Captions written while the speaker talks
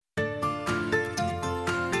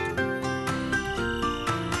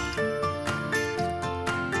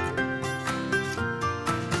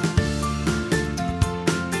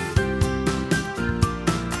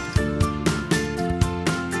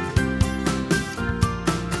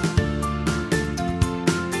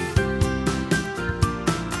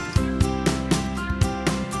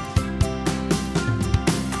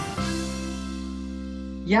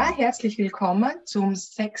Ja, herzlich willkommen zum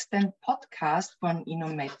 6. Podcast von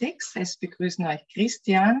INNOMETICS. Es begrüßen euch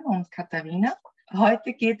Christian und Katharina.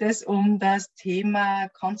 Heute geht es um das Thema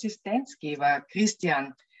Konsistenzgeber.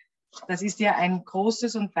 Christian, das ist ja ein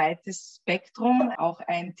großes und weites Spektrum, auch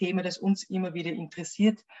ein Thema, das uns immer wieder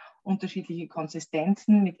interessiert, unterschiedliche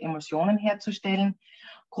Konsistenzen mit Emulsionen herzustellen.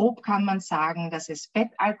 Grob kann man sagen, dass es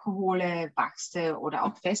Fettalkohole, Wachse oder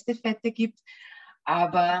auch feste Fette gibt,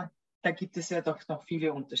 aber da gibt es ja doch noch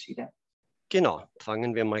viele Unterschiede. Genau,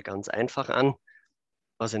 fangen wir mal ganz einfach an.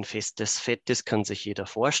 Was ein festes Fett ist, kann sich jeder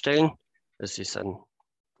vorstellen. Es ist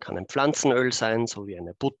kann ein Pflanzenöl sein, so wie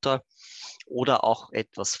eine Butter, oder auch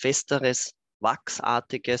etwas Festeres,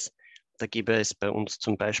 Wachsartiges. Da gäbe es bei uns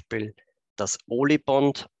zum Beispiel das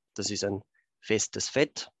Olibond. Das ist ein festes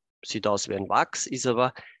Fett, sieht aus wie ein Wachs, ist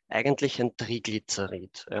aber eigentlich ein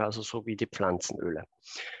Triglycerid, also so wie die Pflanzenöle.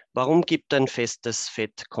 Warum gibt ein festes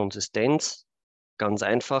Fett Konsistenz? Ganz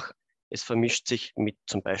einfach, es vermischt sich mit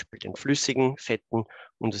zum Beispiel den flüssigen Fetten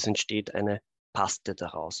und es entsteht eine Paste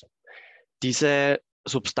daraus. Diese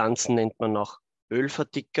Substanzen nennt man auch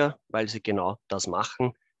Ölverdicker, weil sie genau das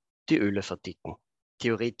machen, die Öle verdicken.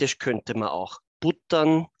 Theoretisch könnte man auch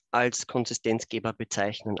Buttern als Konsistenzgeber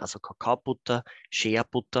bezeichnen, also Kakaobutter,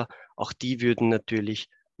 Shea-Butter. Auch die würden natürlich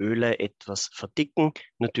Öle etwas verdicken,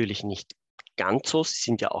 natürlich nicht ganz so, sie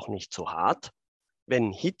sind ja auch nicht so hart.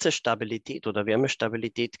 Wenn Hitzestabilität oder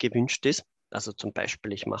Wärmestabilität gewünscht ist, also zum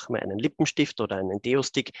Beispiel ich mache mir einen Lippenstift oder einen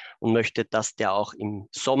Deo-Stick und möchte, dass der auch im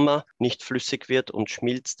Sommer nicht flüssig wird und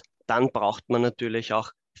schmilzt, dann braucht man natürlich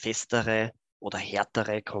auch festere oder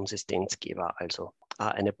härtere Konsistenzgeber. Also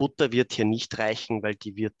eine Butter wird hier nicht reichen, weil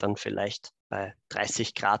die wird dann vielleicht bei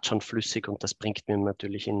 30 Grad schon flüssig und das bringt mir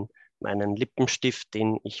natürlich in meinen Lippenstift,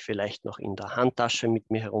 den ich vielleicht noch in der Handtasche mit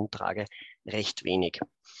mir herumtrage, recht wenig.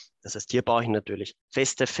 Das heißt, hier brauche ich natürlich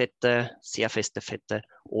feste Fette, sehr feste Fette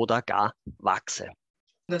oder gar Wachse.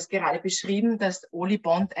 Du hast gerade beschrieben, dass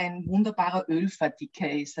Olibond ein wunderbarer Ölverdicker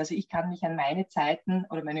ist. Also ich kann mich an meine Zeiten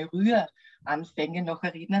oder meine Rühranfänge noch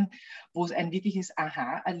erinnern, wo es ein wirkliches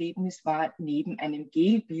Aha-Erlebnis war, neben einem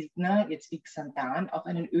Gelbildner, jetzt wie Xanthan, auch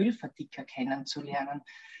einen Ölverdicker kennenzulernen.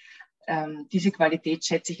 Diese Qualität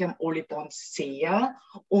schätze ich am Olibond sehr.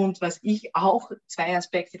 Und was ich auch, zwei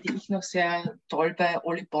Aspekte, die ich noch sehr toll bei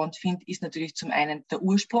Olibond finde, ist natürlich zum einen der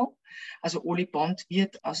Ursprung. Also Olibond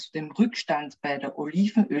wird aus dem Rückstand bei der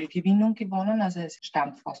Olivenölgewinnung gewonnen, also es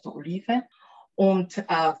stammt aus der Olive. Und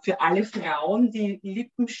für alle Frauen, die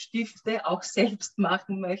Lippenstifte auch selbst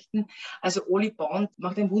machen möchten, also Olibond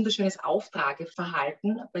macht ein wunderschönes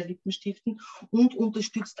Auftrageverhalten bei Lippenstiften und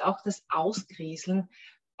unterstützt auch das Ausgrieseln.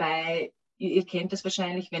 Ihr kennt das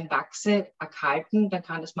wahrscheinlich, wenn Wachse erkalten, dann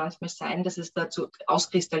kann es manchmal sein, dass es da zu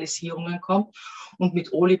Auskristallisierungen kommt. Und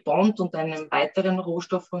mit Olibond und einem weiteren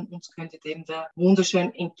Rohstoff von uns könnte dem da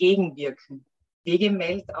wunderschön entgegenwirken.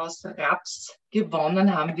 Wegemelt aus Raps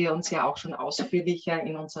gewonnen haben wir uns ja auch schon ausführlicher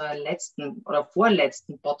in unserer letzten oder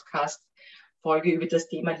vorletzten Podcast-Folge über das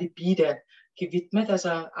Thema Lipide gewidmet. Also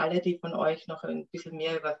alle, die von euch noch ein bisschen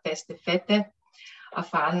mehr über feste Fette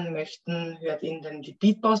erfahren möchten, hört in den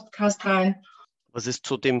Lipid-Podcast rein. Was es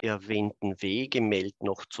zu dem erwähnten Wegemelt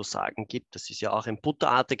noch zu sagen gibt, das ist ja auch ein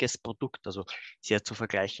butterartiges Produkt, also sehr zu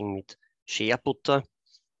vergleichen mit Shea-Butter,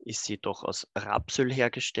 ist sie doch aus Rapsöl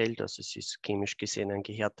hergestellt, also es ist chemisch gesehen ein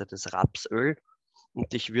gehärtetes Rapsöl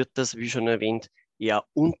und ich würde das, wie schon erwähnt, eher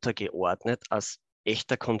untergeordnet als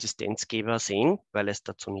echter Konsistenzgeber sehen, weil es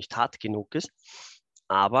dazu nicht hart genug ist,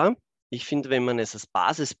 aber ich finde, wenn man es als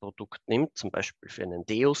Basisprodukt nimmt, zum Beispiel für einen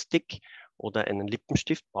Deo-Stick oder einen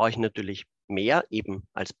Lippenstift, brauche ich natürlich mehr eben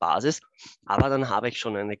als Basis, aber dann habe ich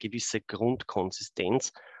schon eine gewisse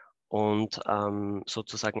Grundkonsistenz und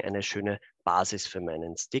sozusagen eine schöne Basis für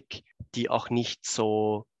meinen Stick, die auch nicht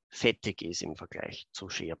so fettig ist im Vergleich zu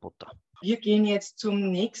Shea-Butter. Wir gehen jetzt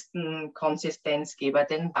zum nächsten Konsistenzgeber,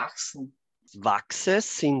 den Wachsen. Wachse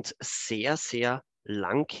sind sehr, sehr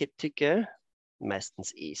langkettige,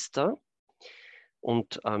 meistens Ester.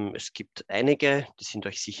 Und es gibt einige, die sind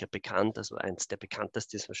euch sicher bekannt. Also eins der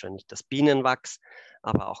bekanntesten ist wahrscheinlich das Bienenwachs,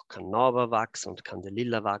 aber auch Kanaberwachs und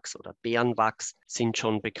Candelilla-Wachs oder Bärenwachs sind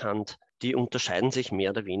schon bekannt. Die unterscheiden sich mehr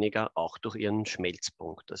oder weniger auch durch ihren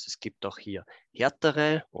Schmelzpunkt. Also es gibt auch hier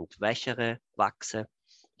härtere und weichere Wachse.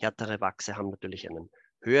 Härtere Wachse haben natürlich einen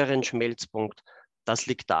höheren Schmelzpunkt. Das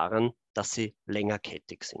liegt daran, dass sie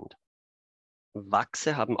längerkettig sind.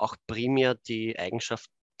 Wachse haben auch primär die Eigenschaft,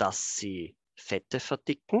 dass sie Fette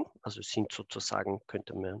verdicken, also sind sozusagen,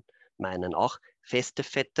 könnte man meinen, auch feste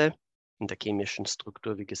Fette, in der chemischen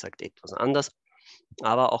Struktur, wie gesagt, etwas anders,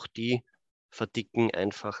 aber auch die verdicken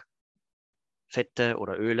einfach Fette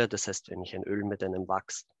oder Öle, das heißt, wenn ich ein Öl mit einem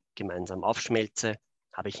Wachs gemeinsam aufschmelze,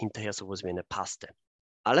 habe ich hinterher sowas wie eine Paste.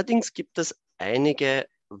 Allerdings gibt es einige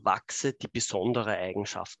Wachse, die besondere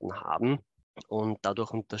Eigenschaften haben und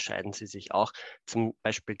dadurch unterscheiden sie sich auch. Zum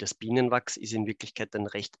Beispiel das Bienenwachs ist in Wirklichkeit ein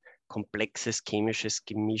recht komplexes chemisches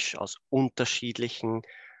Gemisch aus unterschiedlichen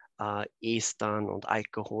Estern und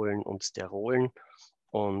Alkoholen und Sterolen.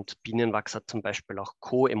 Und Bienenwachs hat zum Beispiel auch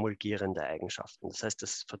koemulgierende Eigenschaften. Das heißt,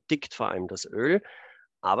 es verdickt vor allem das Öl,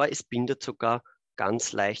 aber es bindet sogar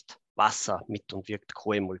ganz leicht Wasser mit und wirkt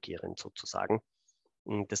koemulgierend sozusagen.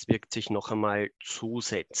 Und das wirkt sich noch einmal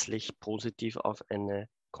zusätzlich positiv auf eine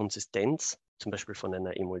Konsistenz, zum Beispiel von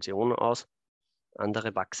einer Emulsion aus.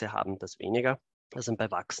 Andere Wachse haben das weniger. Also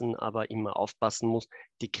bei Wachsen aber immer aufpassen muss,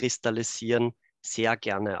 die kristallisieren sehr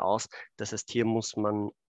gerne aus. Das heißt, hier muss man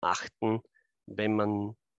achten, wenn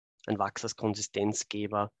man ein Wachs als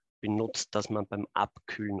Konsistenzgeber benutzt, dass man beim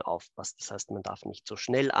Abkühlen aufpasst. Das heißt, man darf nicht so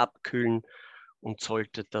schnell abkühlen und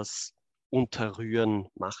sollte das Unterrühren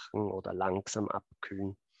machen oder langsam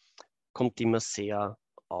abkühlen. Kommt immer sehr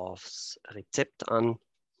aufs Rezept an.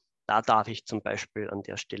 Da darf ich zum Beispiel an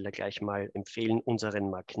der Stelle gleich mal empfehlen, unseren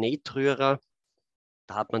Magnetrührer.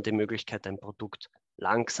 Da hat man die Möglichkeit, ein Produkt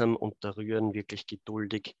langsam unterrühren, wirklich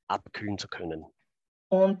geduldig abkühlen zu können.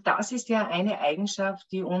 Und das ist ja eine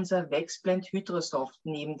Eigenschaft, die unser Wexblend Hydrosoft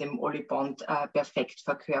neben dem Olibond perfekt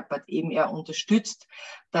verkörpert. Eben er unterstützt,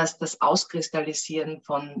 dass das Auskristallisieren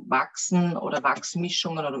von Wachsen oder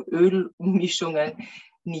Wachsmischungen oder Ölmischungen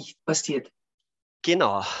nicht passiert.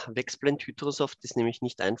 Genau, Wexblend Hydrosoft ist nämlich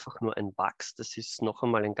nicht einfach nur ein Wachs, das ist noch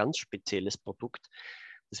einmal ein ganz spezielles Produkt.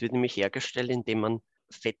 Das wird nämlich hergestellt, indem man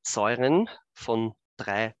Fettsäuren von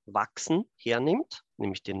 3 Wachsen hernimmt,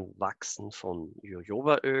 nämlich den Wachsen von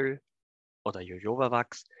Jojobaöl oder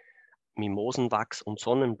Jojobawachs, Mimosenwachs und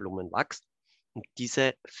Sonnenblumenwachs. Und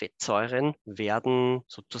diese Fettsäuren werden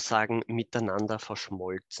sozusagen miteinander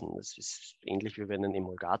verschmolzen. Das ist ähnlich wie wenn ein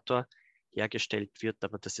Emulgator hergestellt wird,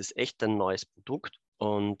 aber das ist echt ein neues Produkt.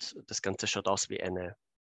 Und das Ganze schaut aus wie eine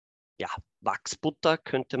Wachsbutter,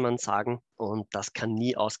 könnte man sagen. Und das kann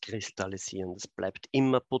nie auskristallisieren. Das bleibt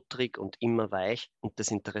immer butterig und immer weich. Und das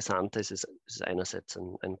Interessante ist, es ist einerseits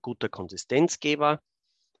ein guter Konsistenzgeber.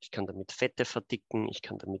 Ich kann damit Fette verdicken, ich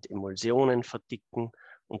kann damit Emulsionen verdicken.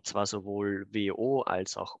 Und zwar sowohl WO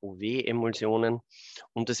als auch UW-Emulsionen.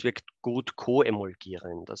 Und es wirkt gut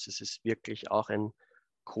koemulgierend. Also es ist wirklich auch ein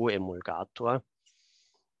Koemulgator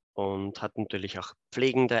und hat natürlich auch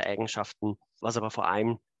pflegende Eigenschaften. Was aber vor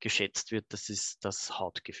allem geschätzt wird, das ist das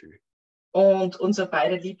Hautgefühl. Und unser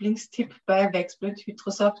beider Lieblingstipp bei Wexblend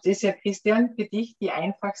Hydrosoft ist ja, Christian, für dich die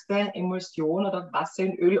einfachste Emulsion oder Wasser-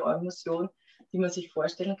 in Öl-Emulsion, die man sich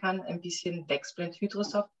vorstellen kann. Ein bisschen Wexblend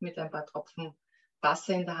Hydrosoft mit ein paar Tropfen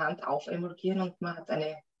Wasser in der Hand aufemulgieren und man hat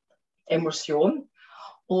eine Emulsion.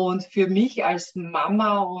 Und für mich als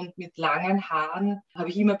Mama und mit langen Haaren habe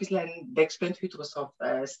ich immer ein bisschen ein Wexblend Hydrosoft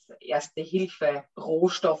als erste Hilfe,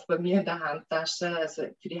 Rohstoff bei mir in der Handtasche, also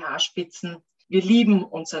für die Haarspitzen. Wir lieben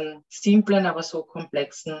unseren simplen, aber so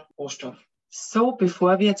komplexen Rohstoff. So,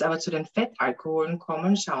 bevor wir jetzt aber zu den Fettalkoholen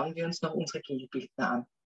kommen, schauen wir uns noch unsere Gelbildner an.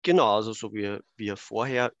 Genau, also so wie wir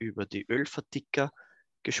vorher über die Ölverdicker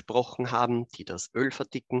gesprochen haben, die das Öl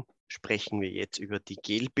verdicken, sprechen wir jetzt über die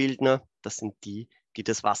Gelbildner. Das sind die, die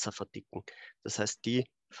das Wasser verdicken. Das heißt, die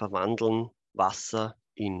verwandeln Wasser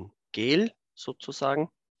in Gel sozusagen.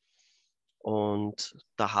 Und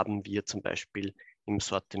da haben wir zum Beispiel im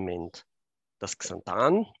Sortiment das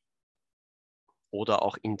Xanthan oder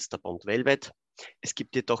auch Instabond Velvet. Es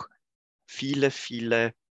gibt jedoch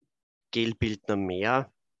viele Gelbildner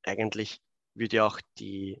mehr. Eigentlich würde auch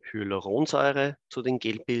die Hyaluronsäure zu den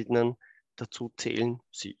Gelbildnern dazu zählen.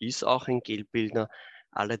 Sie ist auch ein Gelbildner.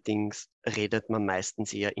 Allerdings redet man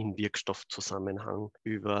meistens eher im Wirkstoffzusammenhang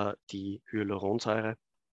über die Hyaluronsäure.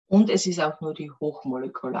 Und es ist auch nur die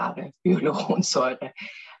hochmolekulare Hyaluronsäure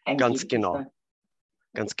ein Ganz genau. Gelbildner.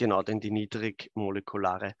 Ganz genau, denn die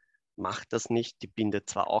niedrigmolekulare macht das nicht. Die bindet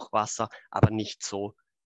zwar auch Wasser, aber nicht so,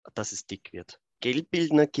 dass es dick wird.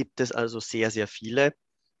 Gelbildner gibt es also sehr viele.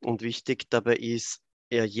 Und wichtig dabei ist,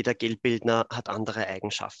 jeder Gelbildner hat andere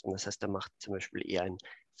Eigenschaften. Das heißt, er macht zum Beispiel eher ein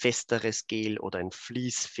festeres Gel oder ein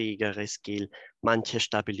fließfähigeres Gel. Manche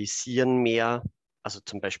stabilisieren mehr, also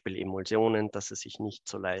zum Beispiel Emulsionen, dass sie sich nicht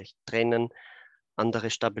so leicht trennen. Andere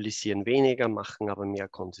stabilisieren weniger, machen aber mehr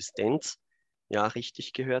Konsistenz. Ja,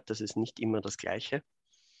 richtig gehört, das ist nicht immer das Gleiche.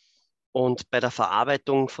 Und bei der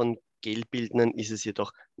Verarbeitung von Gelbildnern ist es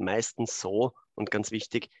jedoch meistens so und ganz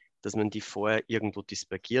wichtig, dass man die vorher irgendwo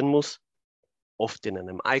dispergieren muss, oft in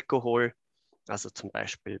einem Alkohol, also zum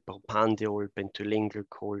Beispiel Propandiol,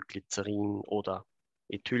 Benzylenglycol, Glycerin oder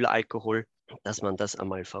Ethylalkohol, dass man das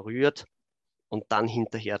einmal verrührt und dann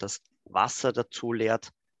hinterher das Wasser dazu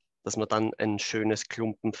leert, dass man dann ein schönes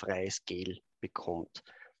klumpenfreies Gel bekommt.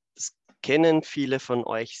 Das kennen viele von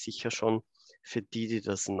euch sicher schon. Für die, die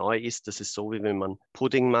das neu ist, das ist so, wie wenn man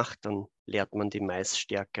Pudding macht, dann leert man die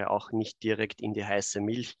Maisstärke auch nicht direkt in die heiße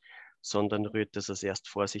Milch, sondern rührt das also erst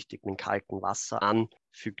vorsichtig mit kaltem Wasser an,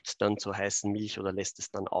 fügt es dann zur heißen Milch oder lässt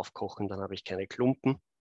es dann aufkochen, dann habe ich keine Klumpen.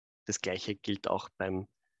 Das gleiche gilt auch beim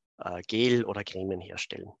Gel oder Cremen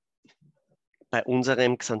herstellen. Bei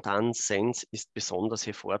unserem Xanthan Sense ist besonders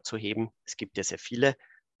hervorzuheben, es gibt ja sehr viele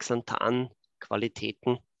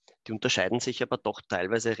Xanthan-Qualitäten, die unterscheiden sich aber doch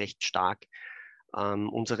teilweise recht stark.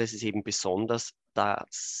 Unseres ist eben besonders,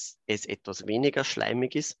 dass es etwas weniger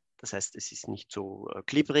schleimig ist. Das heißt, es ist nicht so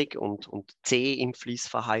glibberig und zäh im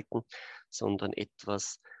Fließverhalten, sondern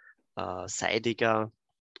etwas seidiger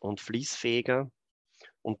und fließfähiger.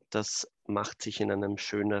 Und das macht sich in einem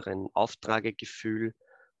schöneren Auftragegefühl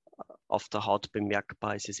auf der Haut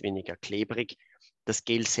bemerkbar. Es ist weniger klebrig. Das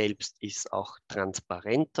Gel selbst ist auch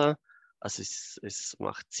transparenter. Also es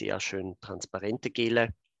macht sehr schön transparente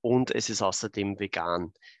Gele. Und es ist außerdem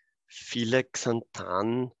vegan. Viele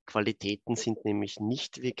Xanthan-Qualitäten sind nämlich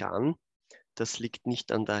nicht vegan. Das liegt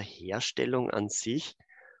nicht an der Herstellung an sich,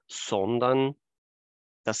 sondern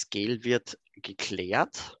das Gel wird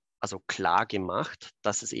geklärt, also klar gemacht,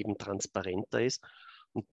 dass es eben transparenter ist.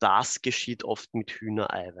 Und das geschieht oft mit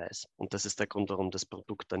Hühnereiweiß. Und das ist der Grund, warum das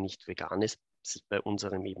Produkt dann nicht vegan ist. Das ist bei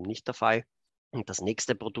unserem eben nicht der Fall. Und das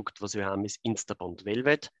nächste Produkt, was wir haben, ist Instabond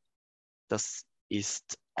Velvet. Das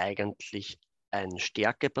ist eigentlich ein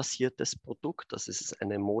stärkebasiertes Produkt. Das ist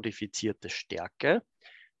eine modifizierte Stärke.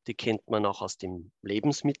 Die kennt man auch aus dem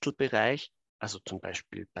Lebensmittelbereich, also zum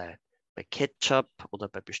Beispiel bei Ketchup oder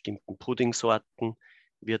bei bestimmten Puddingsorten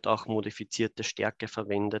wird auch modifizierte Stärke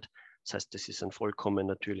verwendet. Das heißt, es ist ein vollkommen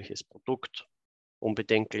natürliches Produkt,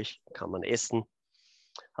 unbedenklich, kann man essen,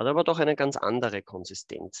 hat aber doch eine ganz andere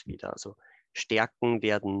Konsistenz wieder. Also Stärken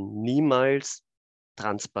werden niemals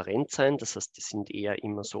transparent sein, das heißt, die sind eher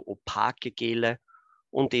immer so opake Gele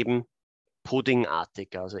und eben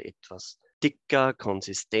puddingartiger, also etwas dicker,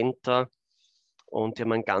 konsistenter und die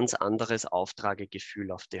haben ein ganz anderes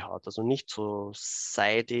Auftragegefühl auf die Haut. Also nicht so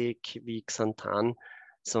seidig wie Xanthan,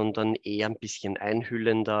 sondern eher ein bisschen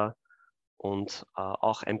einhüllender und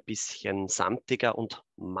auch ein bisschen samtiger und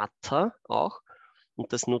matter auch.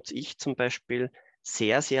 Und das nutze ich zum Beispiel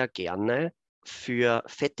sehr, sehr gerne für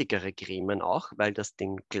fettigere Cremen auch, weil das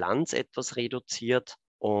den Glanz etwas reduziert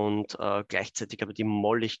und gleichzeitig aber die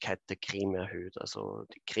Molligkeit der Creme erhöht. Also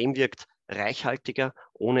die Creme wirkt reichhaltiger,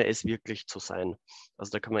 ohne es wirklich zu sein.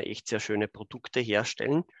 Also da kann man echt sehr schöne Produkte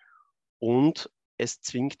herstellen und es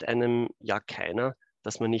zwingt einem ja keiner,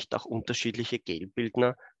 dass man nicht auch unterschiedliche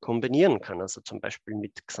Gelbildner kombinieren kann. Also zum Beispiel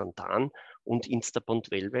mit Xanthan und Instabond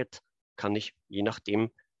Velvet kann ich, je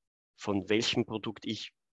nachdem, von welchem Produkt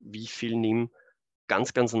ich wie viel nehme,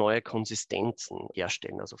 ganz, ganz neue Konsistenzen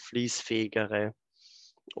herstellen. Also fließfähigere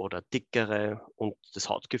oder dickere. Und das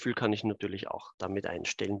Hautgefühl kann ich natürlich auch damit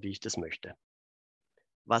einstellen, wie ich das möchte.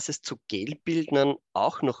 Was es zu Gelbildnern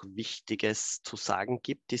auch noch Wichtiges zu sagen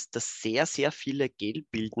gibt, ist, dass sehr, sehr viele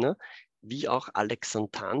Gelbildner, wie auch alle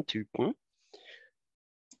Xanthan-Typen,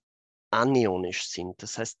 anionisch sind.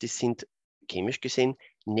 Das heißt, die sind chemisch gesehen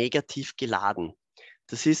negativ geladen.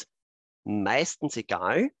 Das ist meistens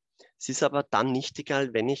egal. Es ist aber dann nicht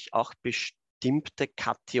egal, wenn ich auch bestimmte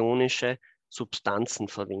kationische Substanzen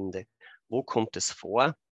verwende. Wo kommt es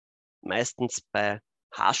vor? Meistens bei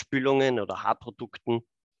Haarspülungen oder Haarprodukten,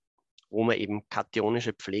 wo man eben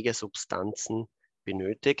kationische Pflegesubstanzen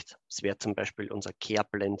benötigt. Das wäre zum Beispiel unser Care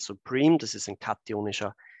Blend Supreme. Das ist ein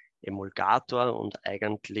kationischer Emulgator und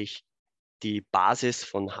eigentlich die Basis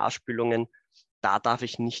von Haarspülungen. Da darf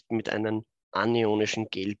ich nicht mit einem anionischen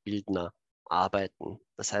Gelbildner arbeiten.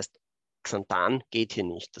 Das heißt, Xanthan geht hier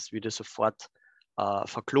nicht. Das würde sofort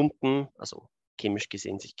verklumpen, also chemisch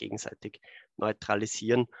gesehen sich gegenseitig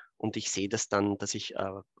neutralisieren. Und ich sehe das dann, dass ich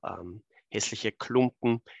hässliche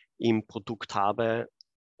Klumpen im Produkt habe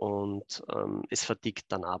und es verdickt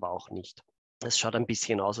dann aber auch nicht. Es schaut ein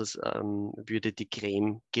bisschen aus, als würde die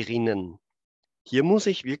Creme gerinnen. Hier muss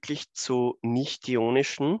ich wirklich zu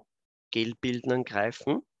nicht-ionischen Gelbildnern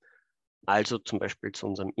greifen, also zum Beispiel zu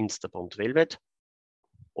unserem Instabond Velvet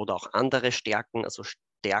oder auch andere Stärken. Also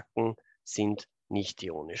Stärken sind nicht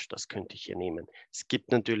ionisch, das könnte ich hier nehmen. Es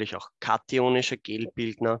gibt natürlich auch kationische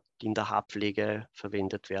Gelbildner, die in der Haarpflege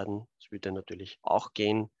verwendet werden. Das würde natürlich auch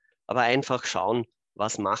gehen, aber einfach schauen,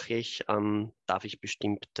 was mache ich? Darf ich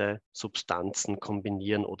bestimmte Substanzen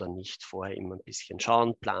kombinieren oder nicht? Vorher immer ein bisschen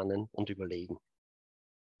schauen, planen und überlegen.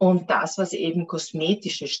 Und das, was eben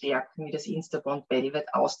kosmetische Stärken wie das Instabond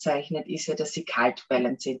Velvet auszeichnet, ist ja, dass sie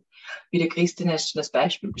kaltquellend sind. Wie der Christine schon das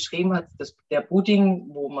Beispiel beschrieben hat, der Pudding,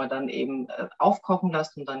 wo man dann eben aufkochen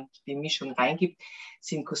lässt und dann die Mischung reingibt,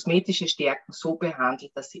 sind kosmetische Stärken so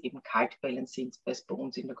behandelt, dass sie eben kaltquellend sind, weil es bei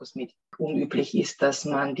uns in der Kosmetik unüblich ist, dass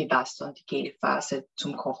man die Wasser- und die Gelphase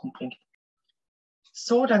zum Kochen bringt.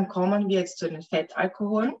 So, dann kommen wir jetzt zu den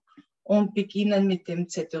Fettalkoholen und beginnen mit dem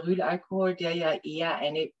Ceterylalkohol, der ja eher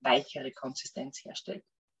eine weichere Konsistenz herstellt.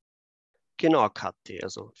 Genau, Kathi.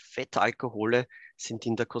 Also Fettalkohole sind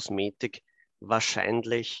in der Kosmetik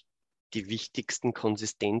wahrscheinlich die wichtigsten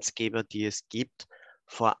Konsistenzgeber, die es gibt,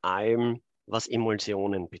 vor allem was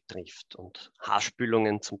Emulsionen betrifft. Und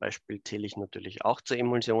Haarspülungen zum Beispiel zähle ich natürlich auch zu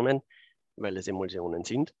Emulsionen, weil es Emulsionen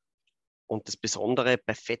sind. Und das Besondere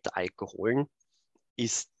bei Fettalkoholen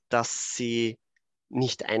ist, dass sie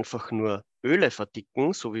nicht einfach nur Öle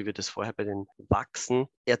verdicken, so wie wir das vorher bei den Wachsen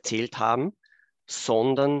erzählt haben,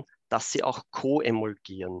 sondern dass sie auch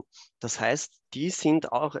koemulgieren. Das heißt, die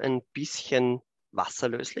sind auch ein bisschen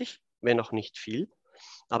wasserlöslich, wenn auch nicht viel.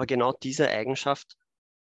 Aber genau diese Eigenschaft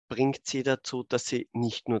bringt sie dazu, dass sie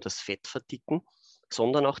nicht nur das Fett verdicken,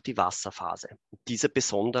 sondern auch die Wasserphase. Diese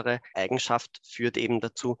besondere Eigenschaft führt eben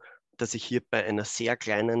dazu, dass ich hier bei einer sehr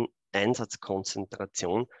kleinen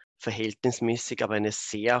Einsatzkonzentration verhältnismäßig aber eine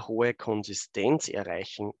sehr hohe Konsistenz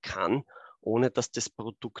erreichen kann, ohne dass das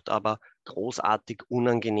Produkt aber großartig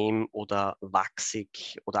unangenehm oder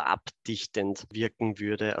wachsig oder abdichtend wirken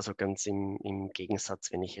würde. Also ganz im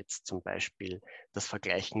Gegensatz, wenn ich jetzt zum Beispiel das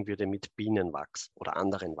vergleichen würde mit Bienenwachs oder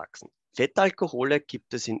anderen Wachsen. Fettalkohole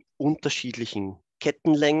gibt es in unterschiedlichen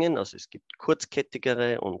Kettenlängen, also es gibt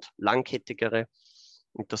kurzkettigere und langkettigere.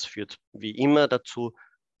 Und das führt wie immer dazu,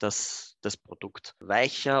 dass das Produkt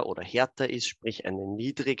weicher oder härter ist, sprich einen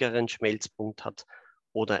niedrigeren Schmelzpunkt hat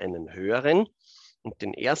oder einen höheren. Und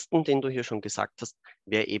den ersten, den du hier schon gesagt hast,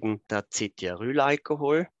 wäre eben der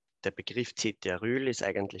Cetearylalkohol. Der Begriff Cetearyl ist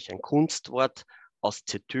eigentlich ein Kunstwort aus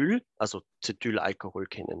Cetyl, also Cetylalkohol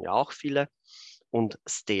kennen ja auch viele. Und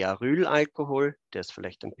Stearylalkohol, der ist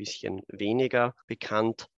vielleicht ein bisschen weniger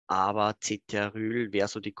bekannt, aber Cetearyl wäre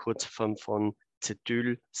so die Kurzform von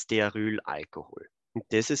Cetylstearylalkohol. Und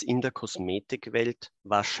das ist in der Kosmetikwelt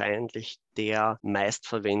wahrscheinlich der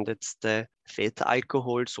meistverwendetste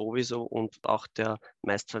Fettalkohol sowieso und auch der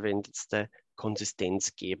meistverwendetste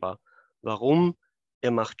Konsistenzgeber. Warum?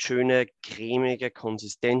 Er macht schöne, cremige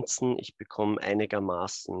Konsistenzen. Ich bekomme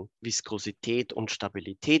einigermaßen Viskosität und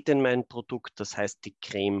Stabilität in mein Produkt. Das heißt, die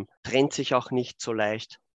Creme trennt sich auch nicht so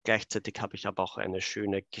leicht. Gleichzeitig habe ich aber auch eine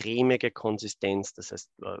schöne cremige Konsistenz, das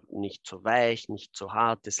heißt nicht zu weich, nicht zu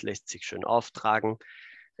hart, es lässt sich schön auftragen.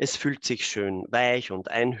 Es fühlt sich schön weich und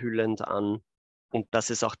einhüllend an und das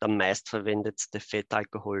ist auch der meistverwendetste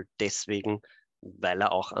Fettalkohol deswegen, weil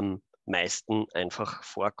er auch am meisten einfach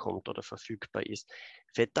vorkommt oder verfügbar ist.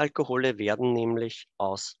 Fettalkohole werden nämlich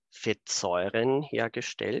aus Fettsäuren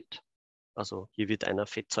hergestellt. Also hier wird einer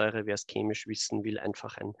Fettsäure, wer es chemisch wissen will,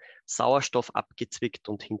 einfach ein Sauerstoff abgezwickt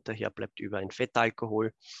und hinterher bleibt über ein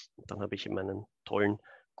Fettalkohol. Und dann habe ich eben einen tollen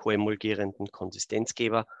koemulgierenden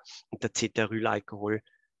Konsistenzgeber. Und der Cetearylalkohol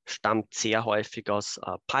stammt sehr häufig aus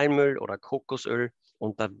Palmöl oder Kokosöl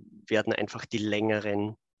und da werden einfach die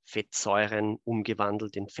längeren Fettsäuren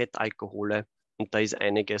umgewandelt in Fettalkohole und da ist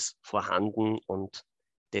einiges vorhanden und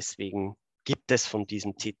deswegen gibt es von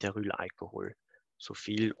diesem Cetearylalkohol so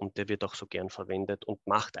viel und der wird auch so gern verwendet und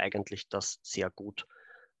macht eigentlich das sehr gut,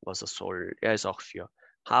 was er soll. Er ist auch für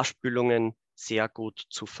Haarspülungen sehr gut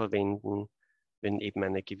zu verwenden, wenn eben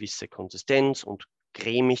eine gewisse Konsistenz und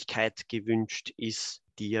Cremigkeit gewünscht ist,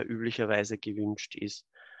 die ja üblicherweise gewünscht ist,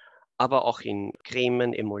 aber auch in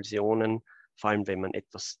Cremen, Emulsionen, vor allem wenn man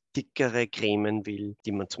etwas dickere Cremen will,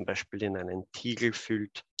 die man zum Beispiel in einen Tiegel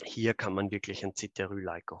füllt. Hier kann man wirklich an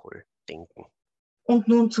Cetearylalkohol denken. Und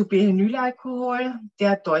nun zu Benzylalkohol,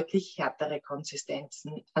 der deutlich härtere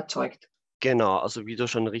Konsistenzen erzeugt. Genau, also wie du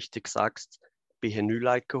schon richtig sagst,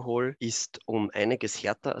 Benzylalkohol ist um einiges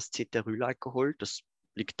härter als Cetearylalkohol. Das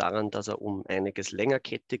liegt daran, dass er um einiges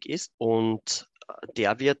längerkettig ist und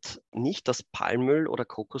der wird nicht aus Palmöl oder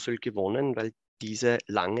Kokosöl gewonnen, weil diese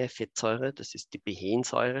lange Fettsäure, das ist die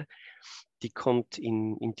Behensäure, die kommt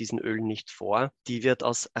in diesen Ölen nicht vor. Die wird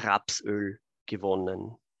aus Rapsöl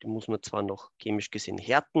gewonnen. Die muss man zwar noch chemisch gesehen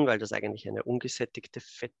härten, weil das eigentlich eine ungesättigte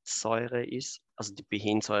Fettsäure ist. Also die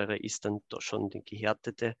Behensäure ist dann doch schon die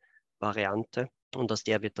gehärtete Variante und aus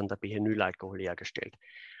der wird dann der Benzylalkohol hergestellt.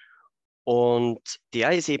 Und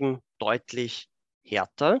der ist eben deutlich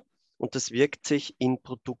härter und das wirkt sich in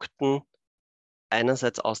Produkten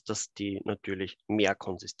einerseits aus, dass die natürlich mehr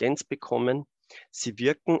Konsistenz bekommen. Sie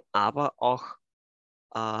wirken aber auch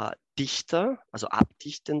dichter, also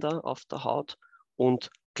abdichtender auf der Haut und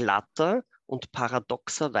glatter und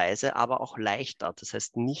paradoxerweise aber auch leichter. Das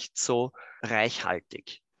heißt nicht so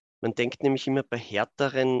reichhaltig. Man denkt nämlich immer bei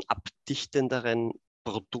härteren, abdichtenderen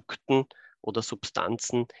Produkten oder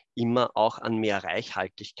Substanzen immer auch an mehr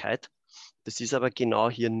Reichhaltigkeit. Das ist aber genau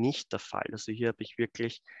hier nicht der Fall. Also hier habe ich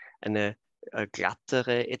wirklich eine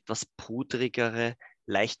glattere, etwas pudrigere,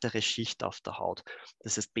 leichtere Schicht auf der Haut.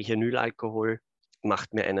 Das heißt, Benzylalkohol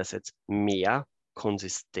macht mir einerseits mehr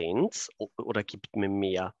Konsistenz oder gibt mir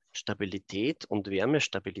mehr Stabilität und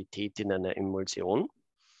Wärmestabilität in einer Emulsion.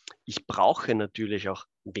 Ich brauche natürlich auch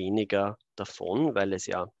weniger davon, weil es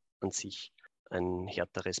ja an sich ein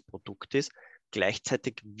härteres Produkt ist.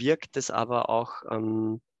 Gleichzeitig wirkt es aber auch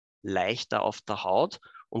leichter auf der Haut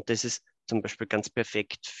und das ist zum Beispiel ganz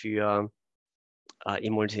perfekt für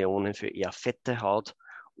Emulsionen für eher fette Haut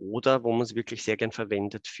oder wo man es wirklich sehr gern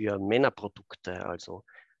verwendet für Männerprodukte, also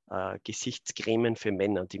Gesichtscremen für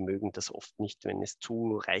Männer. Die mögen das oft nicht, wenn es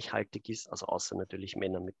zu reichhaltig ist, also außer natürlich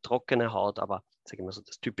Männer mit trockener Haut, aber sage ich mal so,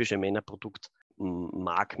 das typische Männerprodukt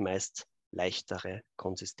mag meist leichtere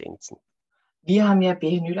Konsistenzen. Wir haben ja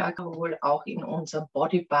Benzylalkohol auch in unserem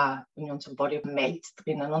Bodybar, in unserem Bodymelt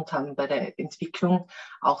drinnen und haben bei der Entwicklung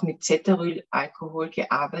auch mit Ceterylalkohol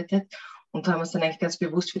gearbeitet und haben uns dann eigentlich ganz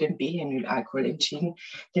bewusst für den Benzylalkohol entschieden.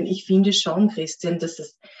 Denn ich finde schon, Christian, dass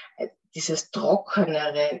es dieses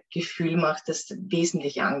trockenere Gefühl macht, das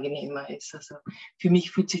wesentlich angenehmer ist. Also für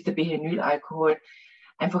mich fühlt sich der Benzylalkohol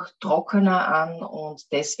einfach trockener an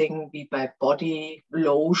und deswegen wie bei Body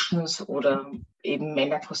Lotions oder eben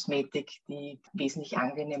Männerkosmetik die wesentlich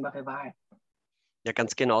angenehmere Wahl. Ja,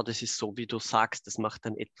 ganz genau, das ist so, wie du sagst. Das macht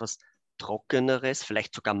ein etwas trockeneres,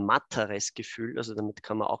 vielleicht sogar matteres Gefühl. Also damit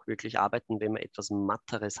kann man auch wirklich arbeiten, wenn man etwas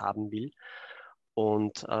matteres haben will.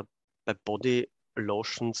 Und bei Body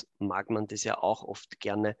Lotions mag man das ja auch oft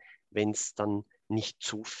gerne, wenn es dann nicht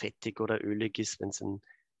zu fettig oder ölig ist, wenn es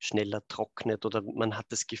schneller trocknet oder man hat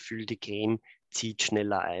das Gefühl, die Creme zieht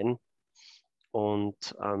schneller ein.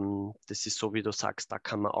 Und das ist so, wie du sagst, da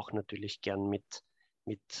kann man auch natürlich gern mit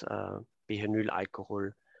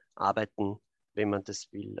Benzylalkohol arbeiten, wenn man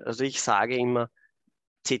das will. Also ich sage immer,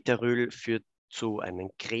 Ceteryl führt zu einem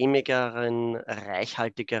cremigeren,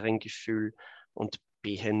 reichhaltigeren Gefühl und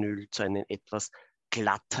Benzyl zu einem etwas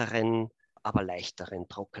glatteren, aber leichteren,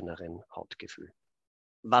 trockeneren Hautgefühl.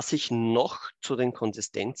 Was ich noch zu den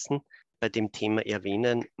Konsistenzen bei dem Thema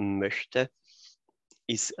erwähnen möchte,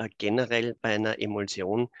 ist generell bei einer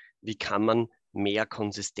Emulsion, wie kann man mehr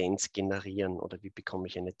Konsistenz generieren oder wie bekomme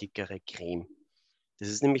ich eine dickere Creme. Das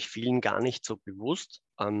ist nämlich vielen gar nicht so bewusst,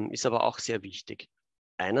 ist aber auch sehr wichtig.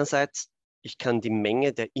 Einerseits, ich kann die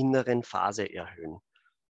Menge der inneren Phase erhöhen.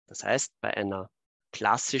 Das heißt, bei einer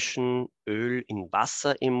klassischen Öl in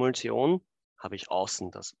Wasser-Emulsion habe ich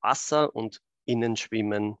außen das Wasser und innen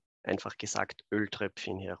schwimmen, einfach gesagt,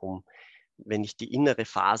 Öltröpfchen herum. Wenn ich die innere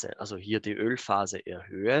Phase, also hier die Ölphase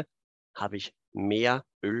erhöhe, habe ich mehr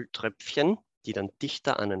Öltröpfchen, die dann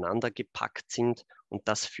dichter aneinander gepackt sind und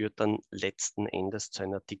das führt dann letzten Endes zu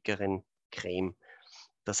einer dickeren Creme.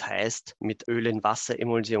 Das heißt, mit Öl in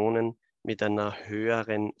Wasser-Emulsionen mit einer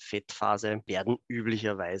höheren Fettphase werden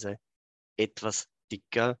üblicherweise etwas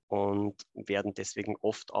dicker und werden deswegen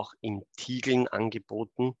oft auch in Tiegeln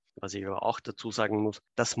angeboten. Was ich aber auch dazu sagen muss,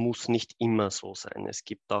 das muss nicht immer so sein. Es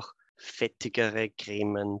gibt auch fettigere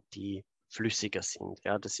Cremen, die flüssiger sind.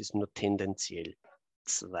 Ja, das ist nur tendenziell.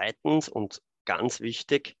 Zweitens und ganz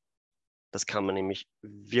wichtig, das kann man nämlich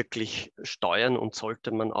wirklich steuern und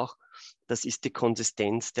sollte man auch, das ist die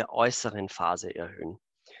Konsistenz der äußeren Phase erhöhen.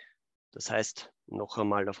 Das heißt, noch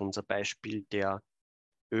einmal auf unser Beispiel der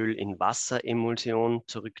Öl in Wasser-Emulsion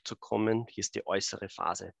zurückzukommen. Hier ist die äußere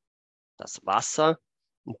Phase. Das Wasser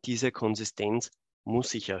und diese Konsistenz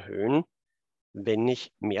muss ich erhöhen, wenn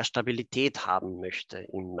ich mehr Stabilität haben möchte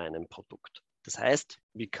in meinem Produkt. Das heißt,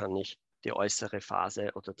 wie kann ich die äußere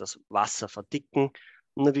Phase oder das Wasser verdicken?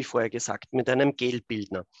 Und wie vorher gesagt, mit einem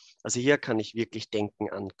Gelbildner. Also hier kann ich wirklich denken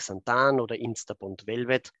an Xanthan oder Instabond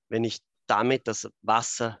Velvet. Wenn ich damit das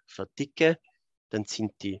Wasser verdicke, dann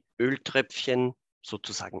sind die Öltröpfchen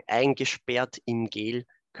sozusagen eingesperrt im Gel,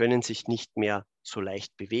 können sich nicht mehr so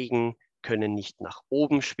leicht bewegen, können nicht nach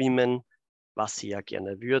oben schwimmen, was sie ja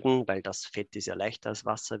gerne würden, weil das Fett ist ja leichter als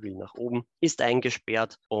Wasser, will nach oben, ist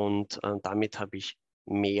eingesperrt und damit habe ich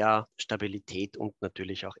mehr Stabilität und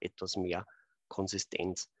natürlich auch etwas mehr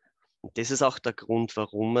Konsistenz. Und das ist auch der Grund,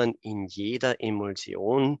 warum man in jeder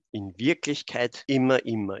Emulsion in Wirklichkeit immer,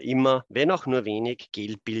 wenn auch nur wenig,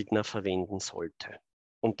 Gelbildner verwenden sollte.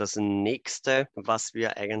 Und das nächste, was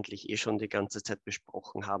wir eigentlich schon die ganze Zeit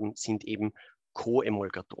besprochen haben, sind eben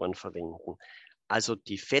Co-Emulgatoren verwenden. Also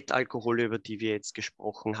die Fettalkohole, über die wir jetzt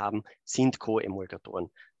gesprochen haben, sind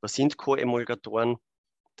Koemulgatoren. Was sind Koemulgatoren?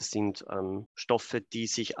 Das sind Stoffe, die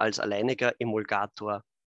sich als alleiniger Emulgator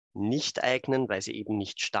nicht eignen, weil sie eben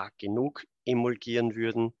nicht stark genug emulgieren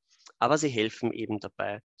würden. Aber sie helfen eben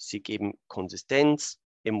dabei. Sie geben Konsistenz,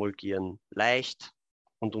 emulgieren leicht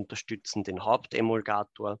und unterstützen den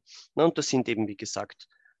Hauptemulgator. Und das sind eben, wie gesagt,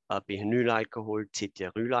 Benzylalkohol,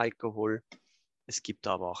 Cetearylalkohol. Es gibt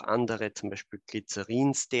aber auch andere, zum Beispiel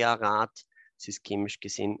Glycerinstearat. Es ist chemisch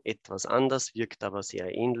gesehen etwas anders, wirkt aber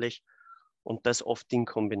sehr ähnlich. Und das oft in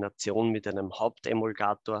Kombination mit einem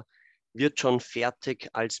Hauptemulgator wird schon fertig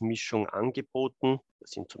als Mischung angeboten.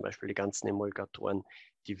 Das sind zum Beispiel die ganzen Emulgatoren,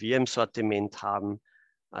 die wir im Sortiment haben,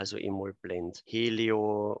 also Emulblend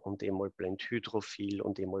Helio und Emulblend Hydrophil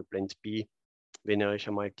und Emulblend B. Wenn ihr euch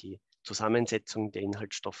einmal die Zusammensetzung der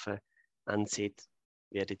Inhaltsstoffe anseht,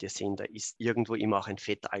 werdet ihr sehen, da ist irgendwo immer auch ein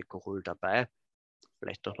Fettalkohol dabei,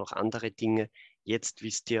 vielleicht auch noch andere Dinge. Jetzt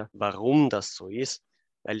wisst ihr, warum das so ist,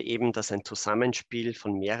 weil eben das ein Zusammenspiel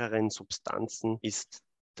von mehreren Substanzen ist,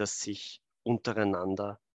 das sich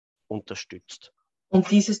untereinander unterstützt.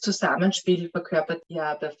 Und dieses Zusammenspiel verkörpert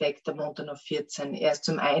ja perfekt der Montanov 14. Er ist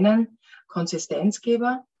zum einen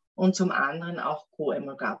Konsistenzgeber und zum anderen auch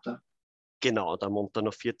Koemulgator. Genau, der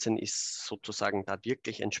Montanov 14 ist sozusagen da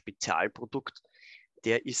wirklich ein Spezialprodukt.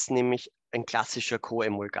 Der ist nämlich ein klassischer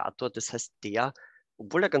Koemulgator. Das heißt,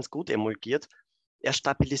 obwohl er ganz gut emulgiert, er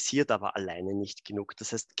stabilisiert aber alleine nicht genug.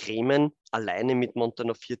 Das heißt, Cremen alleine mit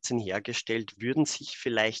Montanov 14 hergestellt würden sich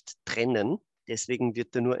vielleicht trennen. Deswegen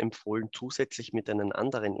wird er nur empfohlen, zusätzlich mit einem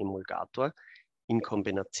anderen Emulgator in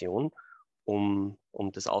Kombination, um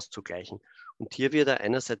das auszugleichen. Und hier wird er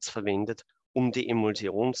einerseits verwendet, um die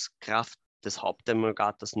Emulsionskraft des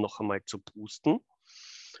Hauptemulgators noch einmal zu boosten.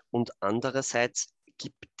 Und andererseits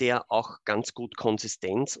gibt der auch ganz gut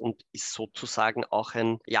Konsistenz und ist sozusagen auch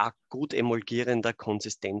ein gut emulgierender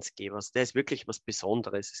Konsistenzgeber. Also der ist wirklich was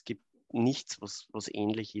Besonderes. Es gibt nichts, was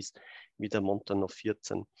ähnlich ist wie der Montanov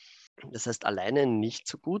 14. Das heißt, alleine nicht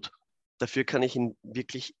so gut. Dafür kann ich ihn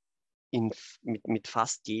wirklich mit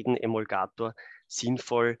fast jedem Emulgator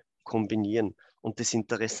sinnvoll kombinieren. Und das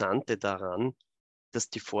Interessante daran, dass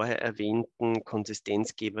die vorher erwähnten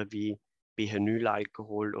Konsistenzgeber wie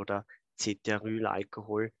Benzylalkohol oder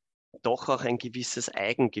Cetearylalkohol doch auch ein gewisses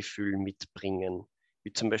Eigengefühl mitbringen,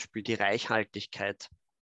 wie zum Beispiel die Reichhaltigkeit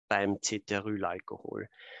beim Cetearylalkohol.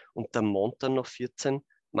 Und der Montanov 14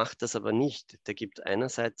 macht das aber nicht. Der gibt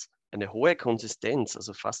einerseits eine hohe Konsistenz,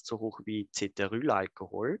 also fast so hoch wie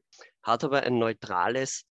Cetearylalkohol, hat aber ein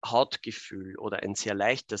neutrales Hautgefühl oder ein sehr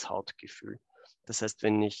leichtes Hautgefühl. Das heißt,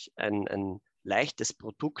 wenn ich ein leichtes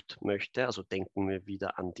Produkt möchte, also denken wir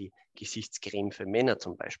wieder an die Gesichtscreme für Männer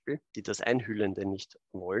zum Beispiel, die das Einhüllende nicht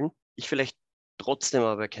wollen, ich vielleicht trotzdem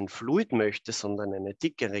aber kein Fluid möchte, sondern eine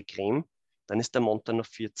dickere Creme, dann ist der Montanov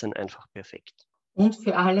 14 einfach perfekt. Und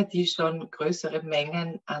für alle, die schon größere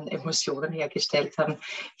Mengen an Emulsionen hergestellt haben,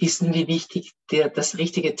 wissen, wie wichtig das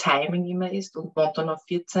richtige Timing immer ist. Und Montanov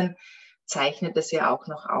 14 zeichnet es ja auch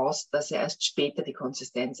noch aus, dass er erst später die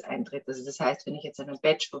Konsistenz eintritt. Also das heißt, wenn ich jetzt einen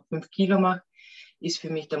Batch von 5 Kilo mache, ist für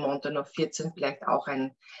mich der Montanov 14 vielleicht auch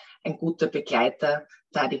ein guter Begleiter,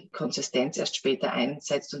 da die Konsistenz erst später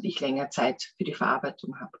einsetzt und ich länger Zeit für die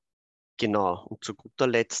Verarbeitung habe. Genau, und zu guter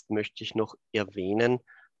Letzt möchte ich noch erwähnen,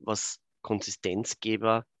 was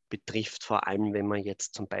Konsistenzgeber betrifft, vor allem wenn man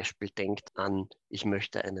jetzt zum Beispiel denkt an, ich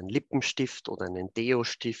möchte einen Lippenstift oder einen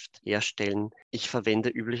Deo-Stift herstellen. Ich verwende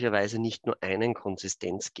üblicherweise nicht nur einen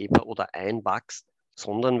Konsistenzgeber oder ein Wachs,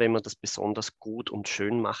 sondern wenn man das besonders gut und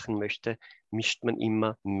schön machen möchte, mischt man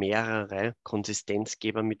immer mehrere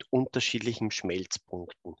Konsistenzgeber mit unterschiedlichen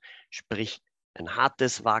Schmelzpunkten. Sprich, ein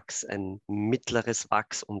hartes Wachs, ein mittleres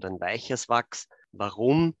Wachs und ein weiches Wachs.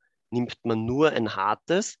 Warum nimmt man nur ein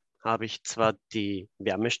hartes? Habe ich zwar die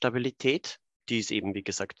Wärmestabilität, die ist eben, wie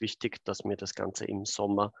gesagt, wichtig, dass mir das Ganze im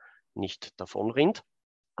Sommer nicht davonrinnt.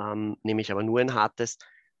 Nehme ich aber nur ein hartes,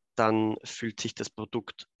 dann fühlt sich das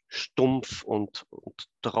Produkt stumpf und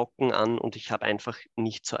trocken an und ich habe einfach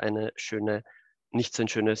nicht so ein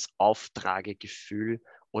schönes Auftragegefühl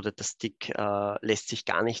oder das Stick lässt sich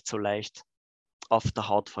gar nicht so leicht auf der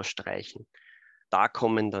Haut verstreichen. Da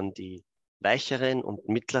kommen dann die weicheren und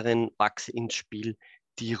mittleren Wachse ins Spiel,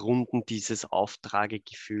 die runden dieses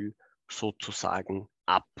Auftragegefühl sozusagen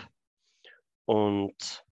ab.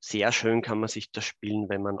 Und sehr schön kann man sich das spielen,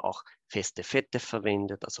 wenn man auch feste Fette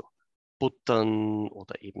verwendet, also Buttern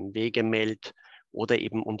oder eben Wegemelt oder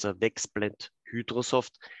eben unser Wexblend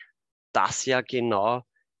Hydrosoft, das ja genau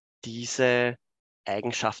diese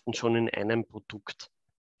Eigenschaften schon in einem Produkt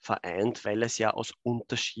vereint, weil es ja aus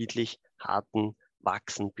unterschiedlich harten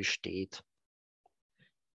Wachsen besteht.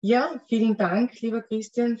 Ja, vielen Dank, lieber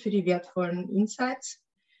Christian, für die wertvollen Insights.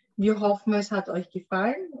 Wir hoffen, es hat euch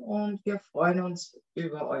gefallen und wir freuen uns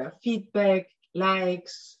über euer Feedback,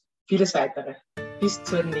 Likes, vieles weitere. Bis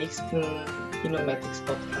zur nächsten INNOMETICS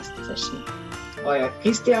Podcast Session. Euer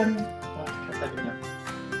Christian und Katharina.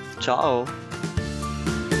 Ciao.